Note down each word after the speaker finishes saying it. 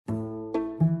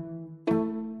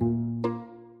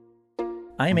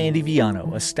I'm Andy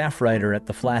Viano, a staff writer at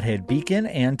the Flathead Beacon,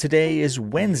 and today is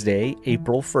Wednesday,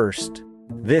 April 1st.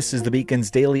 This is the Beacon's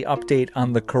daily update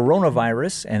on the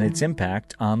coronavirus and its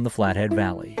impact on the Flathead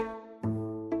Valley.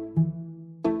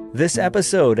 This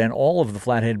episode and all of the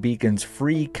Flathead Beacon's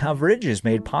free coverage is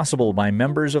made possible by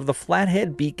members of the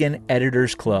Flathead Beacon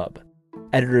Editors Club.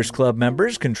 Editors Club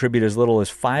members contribute as little as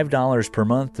 $5 per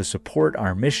month to support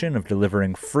our mission of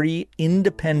delivering free,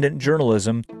 independent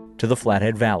journalism to the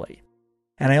Flathead Valley.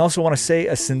 And I also want to say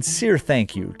a sincere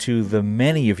thank you to the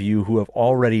many of you who have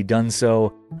already done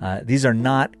so. These are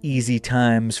not easy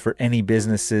times for any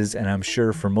businesses, and I'm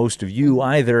sure for most of you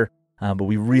either, but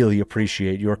we really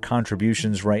appreciate your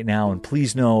contributions right now, and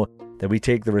please know that we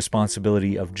take the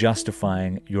responsibility of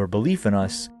justifying your belief in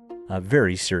us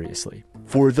very seriously.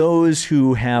 For those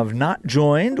who have not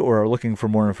joined or are looking for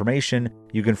more information,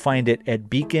 you can find it at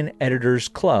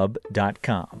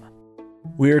beaconeditorsclub.com.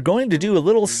 We're going to do a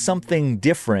little something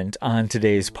different on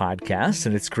today's podcast,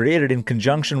 and it's created in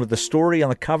conjunction with the story on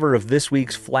the cover of this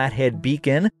week's Flathead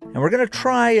Beacon, and we're going to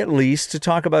try at least to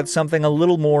talk about something a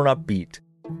little more upbeat.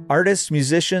 Artists,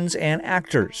 musicians, and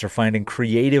actors are finding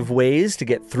creative ways to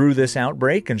get through this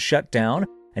outbreak and shutdown,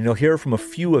 and you'll hear from a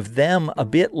few of them a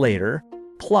bit later.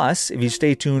 Plus, if you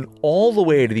stay tuned all the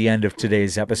way to the end of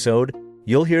today's episode,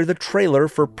 you'll hear the trailer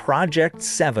for Project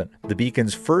 7, the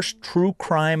Beacon's first true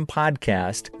crime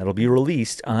podcast that'll be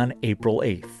released on April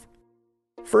 8th.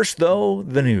 First, though,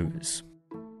 the news.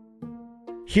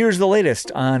 Here's the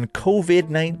latest on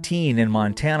COVID-19 in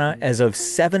Montana as of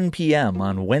 7 p.m.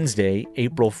 on Wednesday,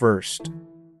 April 1st.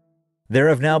 There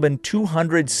have now been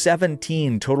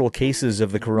 217 total cases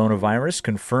of the coronavirus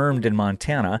confirmed in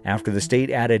Montana after the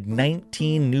state added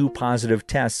 19 new positive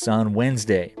tests on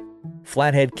Wednesday.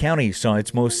 Flathead County saw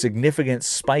its most significant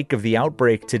spike of the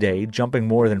outbreak today, jumping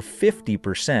more than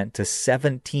 50% to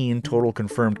 17 total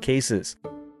confirmed cases.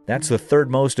 That's the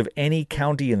third most of any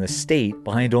county in the state,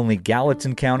 behind only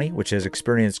Gallatin County, which has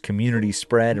experienced community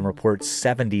spread and reports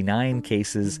 79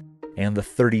 cases, and the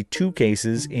 32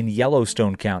 cases in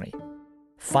Yellowstone County.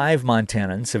 5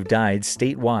 Montanans have died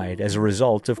statewide as a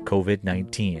result of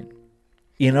COVID-19.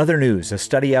 In other news, a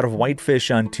study out of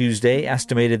Whitefish on Tuesday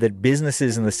estimated that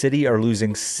businesses in the city are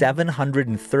losing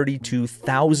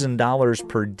 $732,000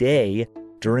 per day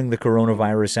during the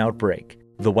coronavirus outbreak.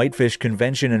 The Whitefish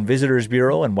Convention and Visitors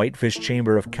Bureau and Whitefish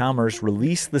Chamber of Commerce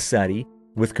released the study,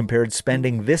 with compared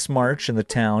spending this March in the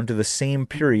town to the same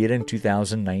period in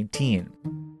 2019.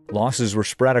 Losses were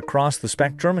spread across the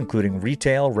spectrum, including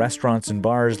retail, restaurants and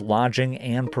bars, lodging,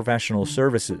 and professional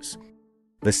services.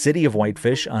 The city of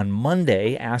Whitefish on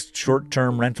Monday asked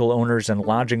short-term rental owners and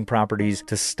lodging properties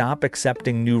to stop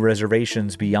accepting new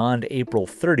reservations beyond April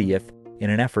 30th in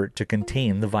an effort to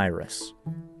contain the virus.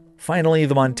 Finally,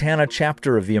 the Montana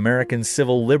chapter of the American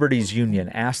Civil Liberties Union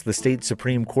asked the state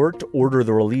Supreme Court to order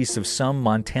the release of some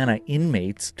Montana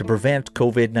inmates to prevent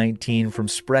COVID-19 from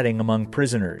spreading among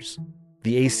prisoners.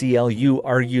 The ACLU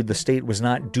argued the state was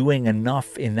not doing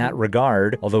enough in that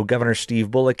regard, although Governor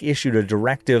Steve Bullock issued a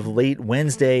directive late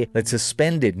Wednesday that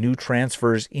suspended new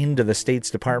transfers into the state's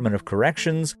Department of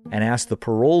Corrections and asked the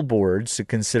parole boards to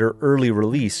consider early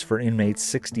release for inmates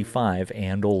 65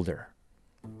 and older.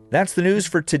 That's the news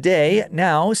for today.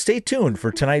 Now, stay tuned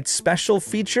for tonight's special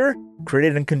feature,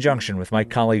 created in conjunction with my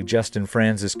colleague Justin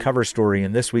Franz's cover story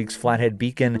in this week's Flathead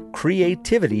Beacon,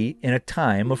 Creativity in a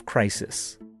Time of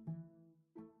Crisis.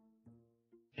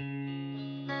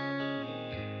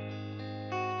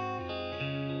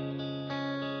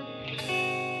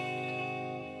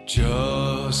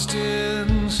 Just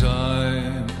in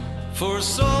time for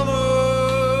summer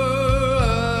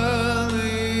and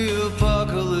the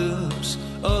apocalypse,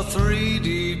 a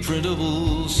 3D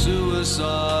printable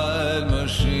suicide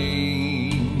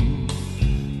machine.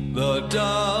 The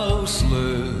Dow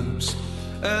slips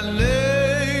and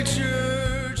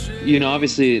nature changes.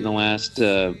 Obviously in the last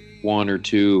 1 or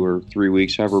 2 or 3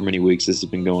 weeks, however many weeks this has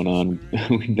been going on,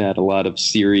 we've had a lot of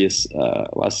serious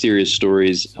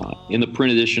stories in the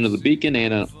print edition of the Beacon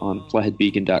and on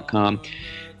flatheadbeacon.com.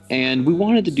 And we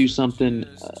wanted to do something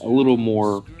a little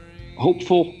more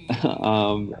hopeful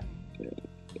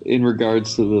in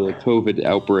regards to the COVID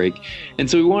outbreak.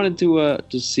 And so we wanted to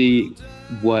see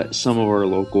what some of our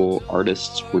local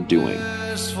artists were doing.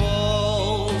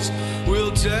 We'll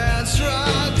dance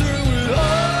right through it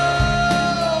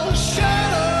all,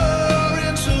 shatter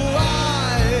into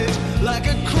light like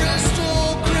a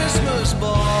crystal Christmas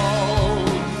ball.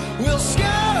 We'll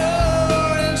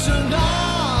scatter into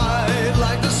night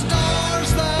like the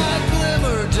stars that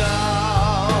glimmer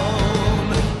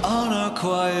down on a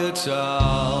quiet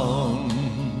town.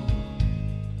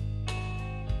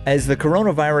 As the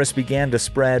coronavirus began to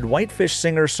spread, Whitefish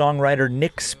singer-songwriter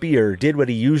Nick Spear did what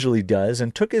he usually does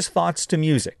and took his thoughts to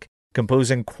music,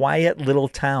 composing Quiet Little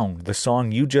Town, the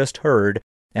song you just heard,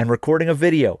 and recording a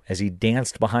video as he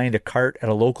danced behind a cart at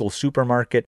a local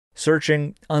supermarket,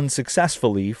 searching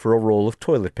unsuccessfully for a roll of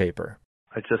toilet paper.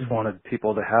 I just wanted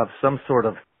people to have some sort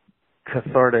of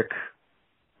cathartic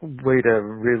way to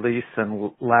release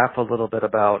and laugh a little bit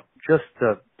about just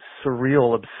the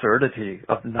surreal absurdity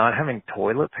of not having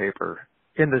toilet paper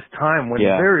in this time when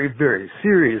very, very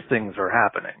serious things are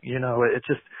happening. You know, it's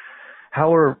just,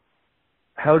 how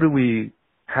do we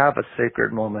have a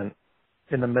sacred moment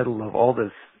in the middle of all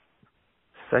this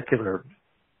secular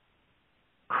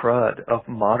crud of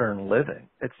modern living?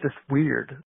 It's just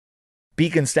weird.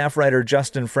 Beacon staff writer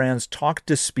Justin Franz talked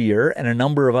to Spear and a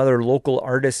number of other local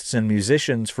artists and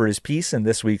musicians for his piece in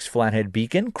this week's Flathead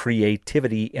Beacon,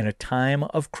 Creativity in a Time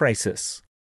of Crisis.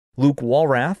 Luke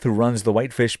Walrath, who runs the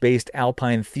Whitefish-based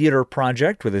Alpine Theater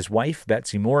Project with his wife,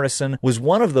 Betsy Morrison, was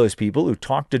one of those people who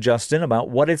talked to Justin about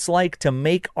what it's like to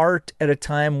make art at a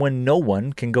time when no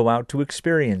one can go out to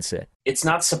experience it. It's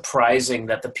not surprising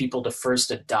that the people to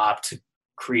first adopt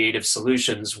creative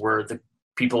solutions were the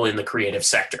people in the creative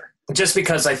sector. Just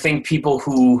because I think people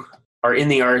who are in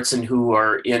the arts and who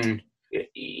are in,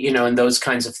 you know, in those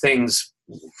kinds of things,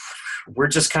 we're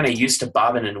just kind of used to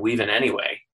bobbing and weaving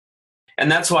anyway.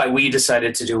 And that's why we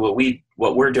decided to do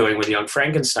what we're doing with Young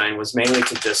Frankenstein, was mainly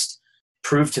to just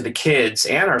prove to the kids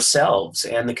and ourselves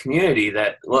and the community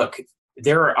that, look,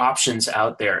 there are options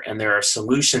out there and there are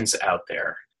solutions out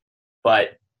there,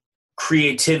 but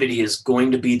creativity is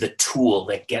going to be the tool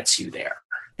that gets you there.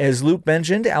 As Luke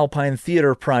mentioned, Alpine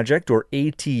Theater Project, or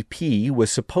ATP,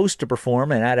 was supposed to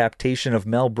perform an adaptation of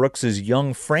Mel Brooks's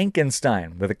Young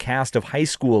Frankenstein with a cast of high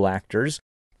school actors,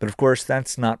 but of course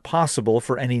that's not possible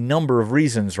for any number of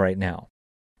reasons right now.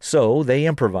 So they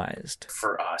improvised.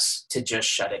 For us to just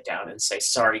shut it down and say,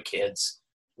 sorry kids,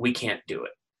 we can't do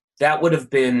it. That would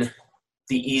have been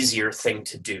the easier thing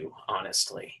to do,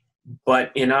 honestly.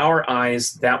 But in our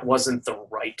eyes, that wasn't the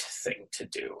right thing to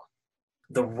do.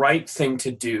 The right thing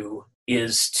to do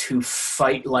is to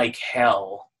fight like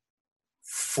hell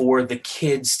for the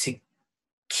kids to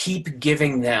keep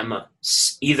giving them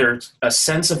either a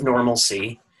sense of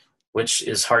normalcy, which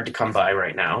is hard to come by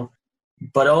right now,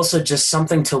 but also just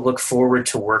something to look forward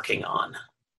to working on.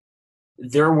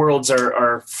 Their worlds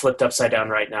are flipped upside down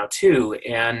right now too,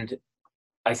 and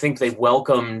I think they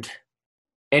welcomed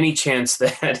any chance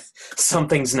that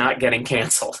something's not getting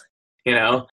canceled, you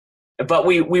know? But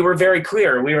we were very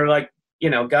clear. We were like,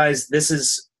 you know, guys,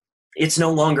 it's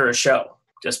no longer a show.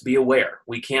 Just be aware.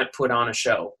 We can't put on a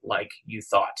show like you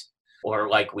thought or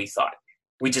like we thought.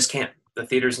 We just can't. The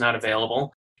theater's not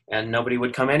available and nobody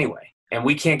would come anyway. And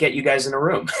we can't get you guys in a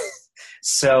room.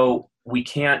 So we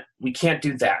can't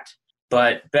do that.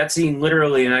 But Betsy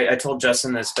literally, and I told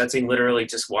Justin this, Betsy literally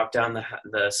just walked down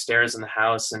the stairs in the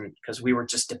house, and because we were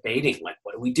just debating, like,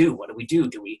 what do we do? What do we do?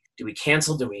 Do we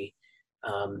cancel? Do we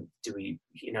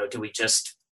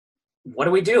just, what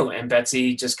do we do? And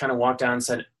Betsy just kind of walked down and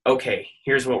said, okay,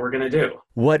 here's what we're going to do.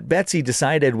 What Betsy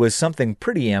decided was something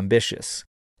pretty ambitious.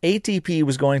 ATP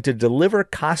was going to deliver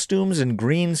costumes and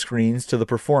green screens to the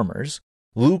performers.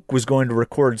 Luke was going to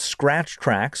record scratch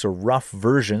tracks or rough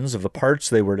versions of the parts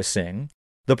they were to sing.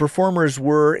 The performers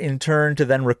were, in turn, to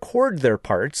then record their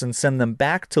parts and send them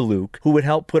back to Luke, who would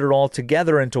help put it all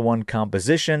together into one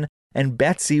composition, and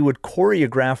Betsy would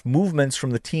choreograph movements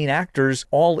from the teen actors,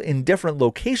 all in different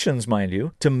locations, mind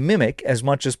you, to mimic as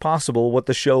much as possible what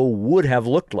the show would have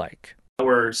looked like.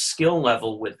 Our skill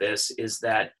level with this is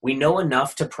that we know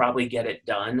enough to probably get it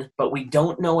done, but we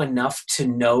don't know enough to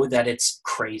know that it's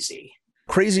crazy.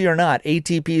 Crazy or not,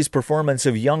 ATP's performance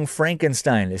of Young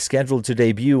Frankenstein is scheduled to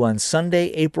debut on Sunday,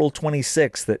 April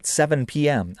 26th at 7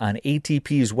 p.m. on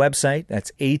ATP's website,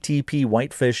 that's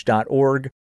atpwhitefish.org,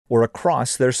 or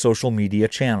across their social media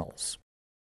channels.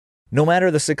 No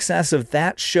matter the success of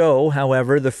that show,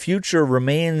 however, the future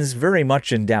remains very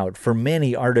much in doubt for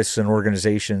many artists and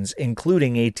organizations,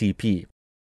 including ATP.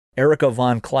 Erica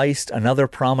Von Kleist, another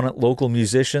prominent local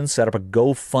musician, set up a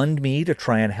GoFundMe to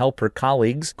try and help her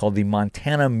colleagues called the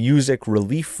Montana Music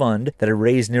Relief Fund that had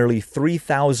raised nearly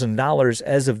 $3,000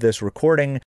 as of this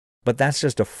recording, but that's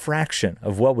just a fraction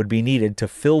of what would be needed to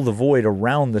fill the void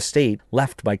around the state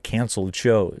left by canceled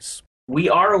shows. We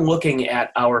are looking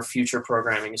at our future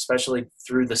programming, especially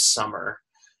through the summer.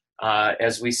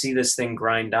 As we see this thing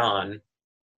grind on,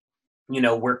 you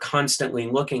know, we're constantly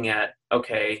looking at,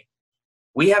 okay,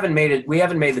 we haven't made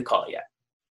the call yet.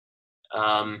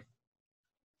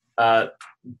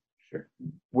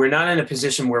 we're not in a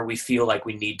position where we feel like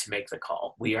we need to make the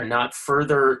call. We're not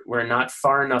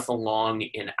far enough along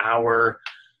in our,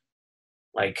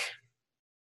 like,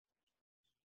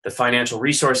 the financial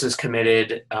resources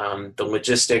committed, the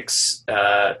logistics,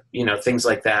 things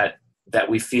like that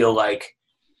we feel like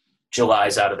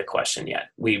July's out of the question yet.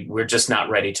 We're just not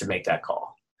ready to make that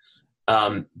call.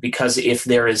 Because if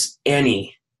there is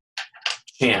any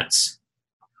chance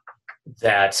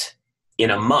that in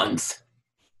a month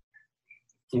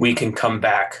we can come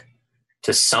back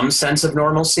to some sense of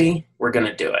normalcy, we're going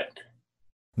to do it.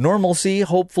 Normalcy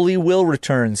hopefully will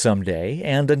return someday,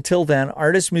 and until then,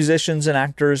 artists, musicians, and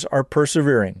actors are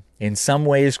persevering, in some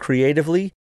ways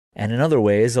creatively, and in other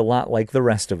ways a lot like the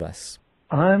rest of us.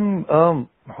 I'm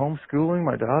homeschooling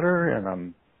my daughter, and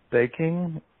I'm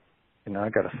baking. I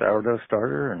got a sourdough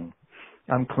starter, and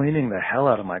I'm cleaning the hell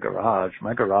out of my garage.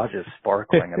 My garage is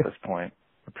sparkling at this point.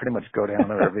 I pretty much go down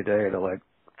there every day to, like,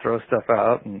 throw stuff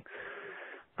out and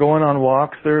going on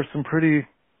walks. There's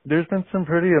been some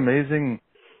pretty amazing,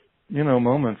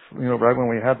 moments. Right when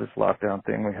we had this lockdown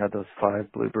thing, we had those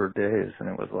 5 bluebird days, and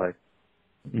it was like,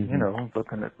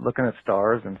 looking at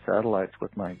stars and satellites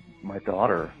with my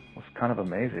daughter was kind of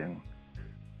amazing.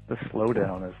 The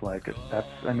slowdown is like,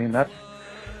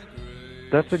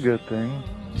 that's a good thing.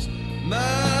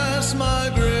 Mass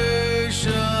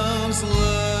migrations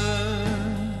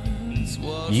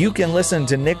You can listen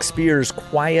to Nick Spear's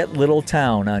Quiet Little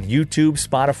Town on YouTube,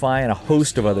 Spotify, and a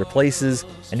host of other places.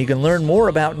 And you can learn more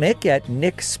about Nick at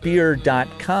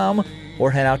nickspear.com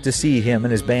or head out to see him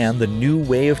and his band, the New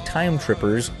Wave Time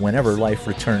Trippers, whenever life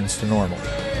returns to normal.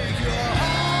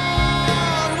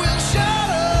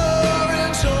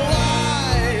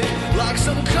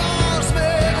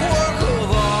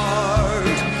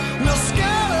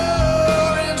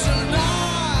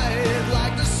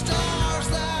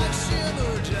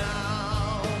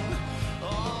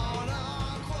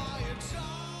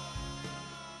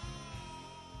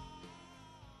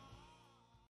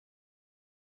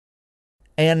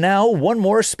 And now, one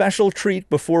more special treat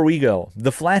before we go.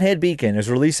 The Flathead Beacon is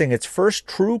releasing its first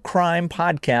true crime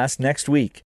podcast next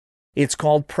week. It's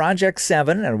called Project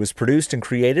 7, and it was produced and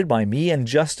created by me and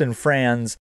Justin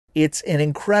Franz. It's an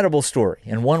incredible story,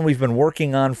 and one we've been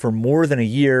working on for more than a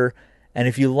year. And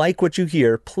if you like what you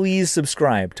hear, please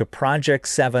subscribe to Project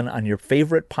 7 on your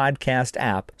favorite podcast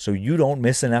app so you don't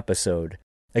miss an episode.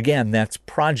 Again, that's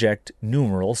Project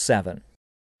numeral 7.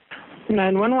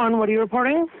 911, what are you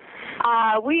reporting?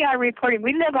 We are reporting.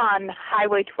 We live on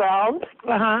Highway 12.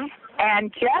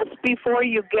 And just before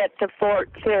you get to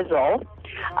Fort Fizzle,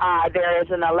 there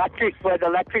is an electric, where the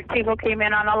electric people came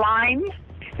in on a line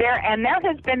there, and there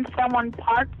has been someone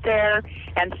parked there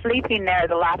and sleeping there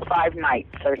the last 5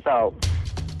 nights or so.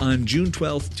 On June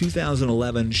 12,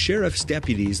 2011, sheriff's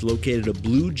deputies located a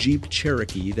blue Jeep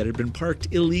Cherokee that had been parked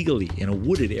illegally in a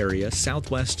wooded area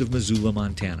southwest of Missoula,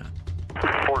 Montana.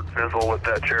 Fort Fizzle with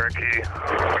that Cherokee,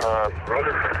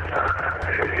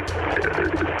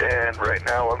 and right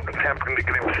now I'm attempting to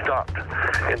get him stopped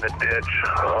in the ditch.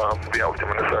 Be out with him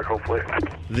in a sec, hopefully.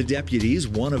 The deputies,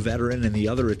 one a veteran and the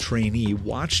other a trainee,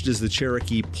 watched as the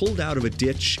Cherokee pulled out of a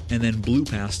ditch and then blew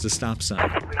past a stop sign.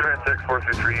 Trans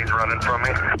 6423, he's running from me.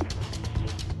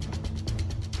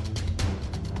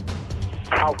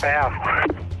 How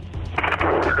fast?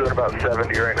 We're doing about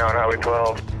 70 right now on Highway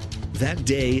 12. That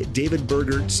day, David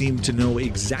Burgert seemed to know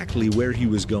exactly where he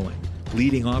was going,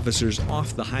 leading officers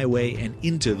off the highway and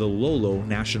into the Lolo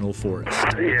National Forest.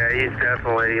 Yeah, he's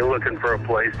definitely looking for a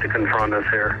place to confront us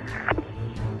here.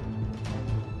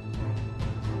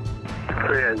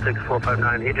 Yeah,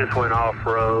 6459, he just went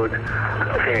off-road,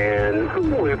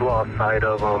 and we've lost sight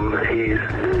of him. He's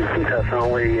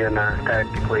definitely in a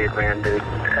tactically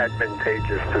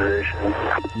advantageous position.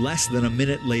 Less than a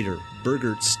minute later,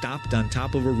 Burgert stopped on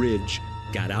top of a ridge,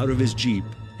 got out of his Jeep,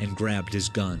 and grabbed his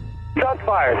gun. Shots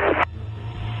fired.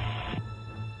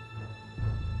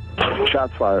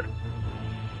 Shots fired.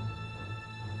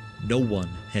 No one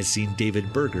has seen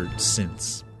David Burgert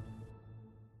since.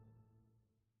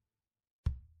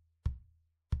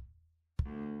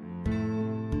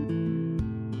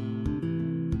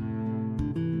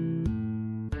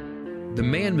 The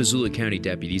man Missoula County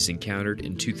deputies encountered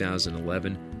in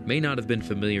 2011 may not have been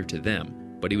familiar to them,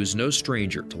 but he was no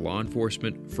stranger to law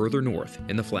enforcement further north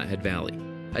in the Flathead Valley.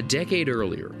 A decade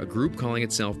earlier, a group calling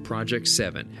itself Project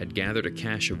 7 had gathered a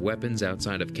cache of weapons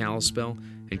outside of Kalispell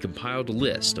and compiled a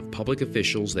list of public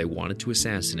officials they wanted to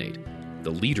assassinate.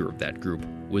 The leader of that group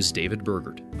was David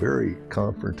Burgert. Very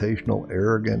confrontational,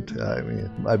 arrogant. I mean,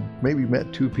 I maybe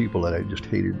met 2 people that I just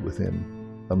hated within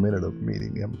a minute of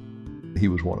meeting him. He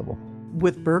was one of them.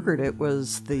 With Burgert, it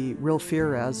was the real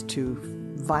fear as to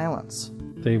violence.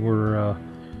 They were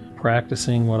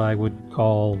practicing what I would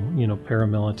call,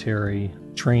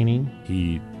 paramilitary training.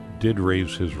 He did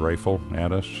raise his rifle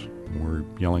at us. We're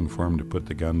yelling for him to put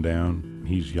the gun down.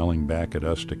 He's yelling back at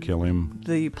us to kill him.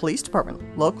 The police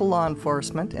department, local law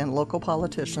enforcement, and local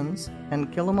politicians,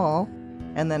 and kill them all.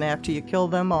 And then after you kill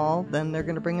them all, then they're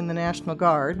going to bring in the National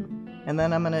Guard. And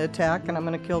then I'm going to attack and I'm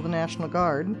going to kill the National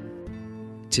Guard.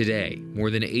 Today, more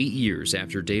than 8 years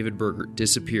after David Burgert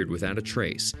disappeared without a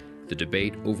trace, the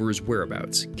debate over his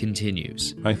whereabouts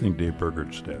continues. I think Dave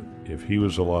Burgert's dead. If he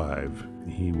was alive,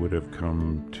 he would have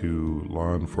come to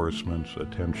law enforcement's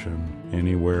attention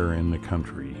anywhere in the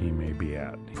country he may be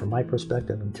at. From my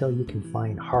perspective, until you can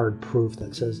find hard proof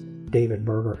that says David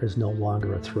Burgert is no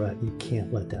longer a threat, you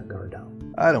can't let that guard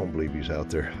down. I don't believe he's out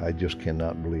there. I just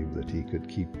cannot believe that he could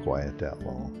keep quiet that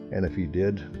long. And if he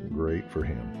did, great for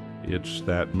him. It's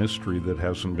that mystery that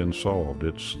hasn't been solved.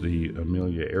 It's the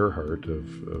Amelia Earhart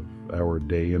of our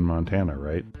day in Montana,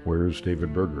 right? Where is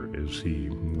David Burgert? Is he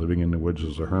living in the woods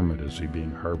as a hermit? Is he being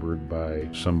harbored by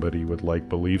somebody with like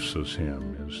beliefs as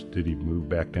him? Did he move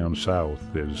back down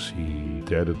south? Is he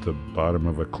dead at the bottom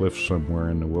of a cliff somewhere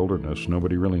in the wilderness?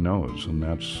 Nobody really knows, and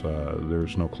that's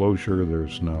there's no closure.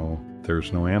 There's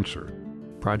no answer.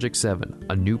 Project 7,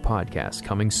 a new podcast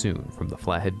coming soon from the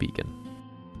Flathead Beacon.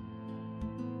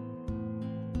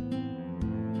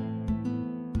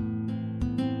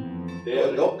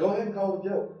 David, go ahead and call the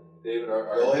joke. David,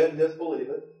 go ahead and disbelieve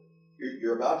it.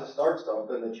 You're about to start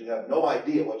something that you have no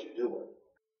idea what you're doing.